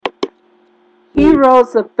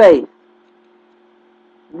Heroes of faith,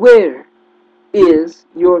 where is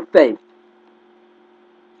your faith?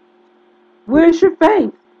 Where is your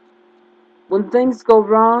faith? When things go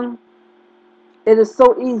wrong, it is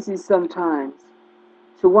so easy sometimes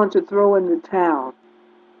to want to throw in the towel,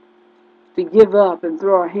 to give up and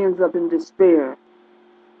throw our hands up in despair,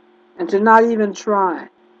 and to not even try,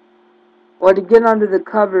 or to get under the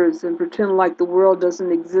covers and pretend like the world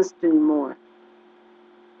doesn't exist anymore.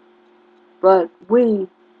 But we,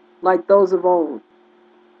 like those of old,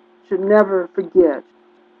 should never forget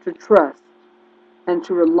to trust and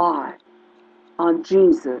to rely on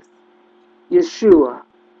Jesus, Yeshua,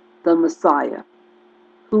 the Messiah,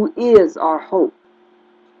 who is our hope,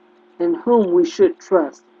 in whom we should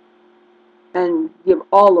trust and give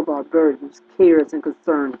all of our burdens, cares, and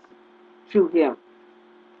concerns to Him.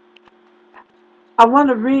 I want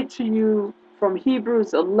to read to you from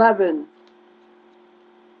Hebrews 11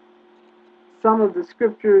 some of the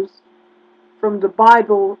scriptures from the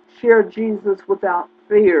Bible, Share Jesus Without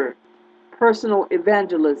Fear, Personal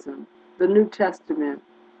Evangelism, the New Testament,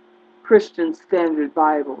 Christian Standard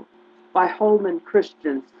Bible, by Holman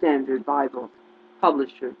Christian Standard Bible,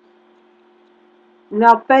 publishers.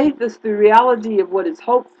 Now faith is the reality of what is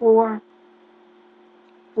hoped for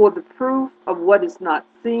the proof of what is not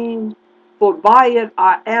seen, for by it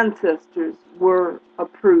our ancestors were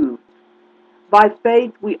approved. By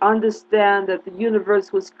faith we understand that the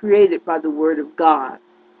universe was created by the Word of God,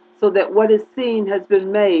 so that what is seen has been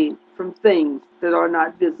made from things that are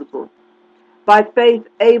not visible. By faith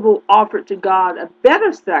Abel offered to God a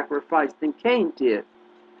better sacrifice than Cain did.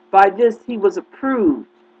 By this he was approved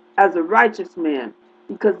as a righteous man,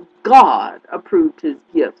 because God approved his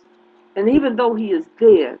gifts. And even though he is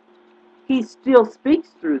dead, he still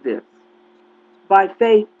speaks through this. By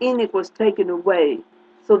faith Enoch was taken away,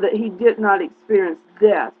 so that he did not experience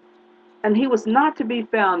death. And he was not to be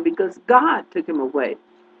found, because God took him away.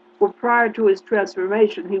 For prior to his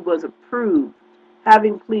transformation he was approved,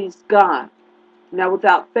 having pleased God. Now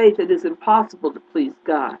without faith it is impossible to please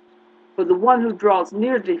God. For the one who draws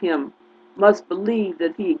near to him must believe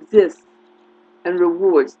that he exists and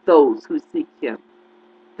rewards those who seek him.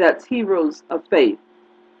 That's Heroes of Faith,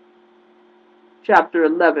 chapter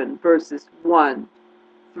 11, verses 1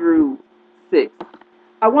 through 6.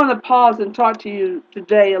 I want to pause and talk to you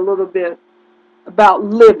today a little bit about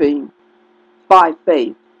living by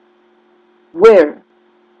faith. Where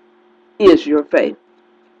is your faith?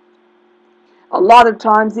 A lot of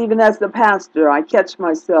times, even as the pastor, I catch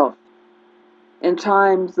myself in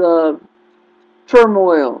times of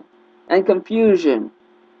turmoil and confusion.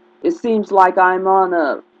 It seems like I'm on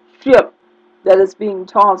a ship that is being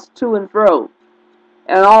tossed to and fro.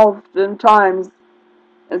 And oftentimes,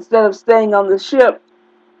 instead of staying on the ship,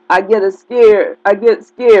 I get scared, I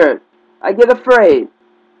get afraid,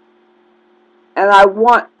 and I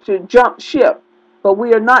want to jump ship. But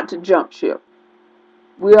we are not to jump ship.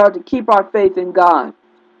 We are to keep our faith in God,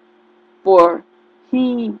 for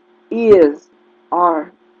He is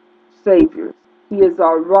our Savior. He is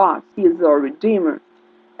our rock. He is our Redeemer.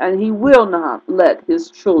 And He will not let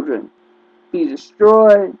His children be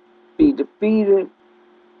destroyed, be defeated,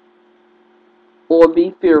 or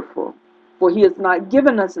be fearful. For He has not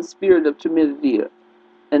given us a spirit of timidity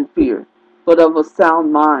and fear, but of a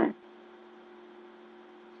sound mind.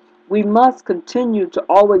 We must continue to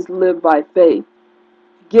always live by faith,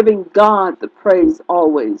 giving God the praise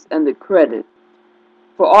always and the credit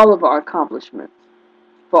for all of our accomplishments,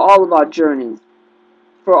 for all of our journeys,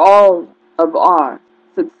 for all of our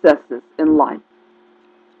successes in life.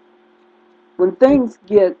 When things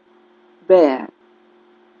get bad,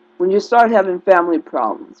 when you start having family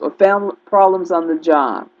problems or family problems on the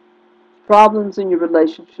job, problems in your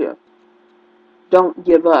relationship, don't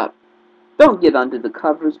give up. Don't get under the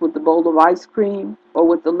covers with the bowl of ice cream or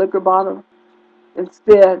with the liquor bottle.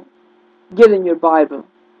 Instead, get in your Bible.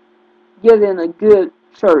 Get in a good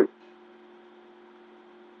church.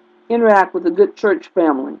 Interact with a good church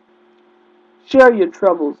family. Share your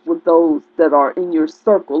troubles with those that are in your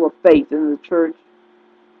circle of faith in the church.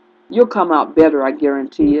 You'll come out better, I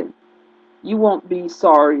guarantee it. You won't be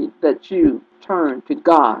sorry that you turned to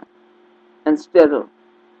God instead of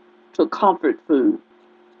to comfort food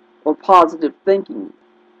or positive thinking.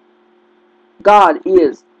 God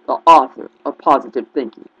is the author of positive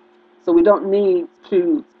thinking. So we don't need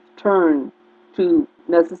to turn to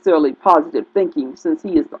necessarily positive thinking, since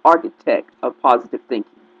He is the architect of positive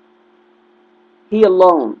thinking. He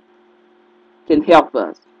alone can help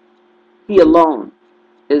us. He alone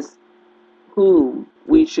is who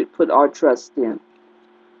we should put our trust in.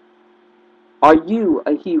 Are you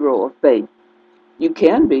a hero of faith? You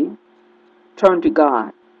can be. Turn to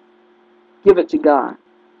God. Give it to God.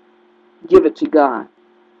 Give it to God.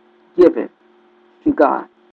 Give it to God.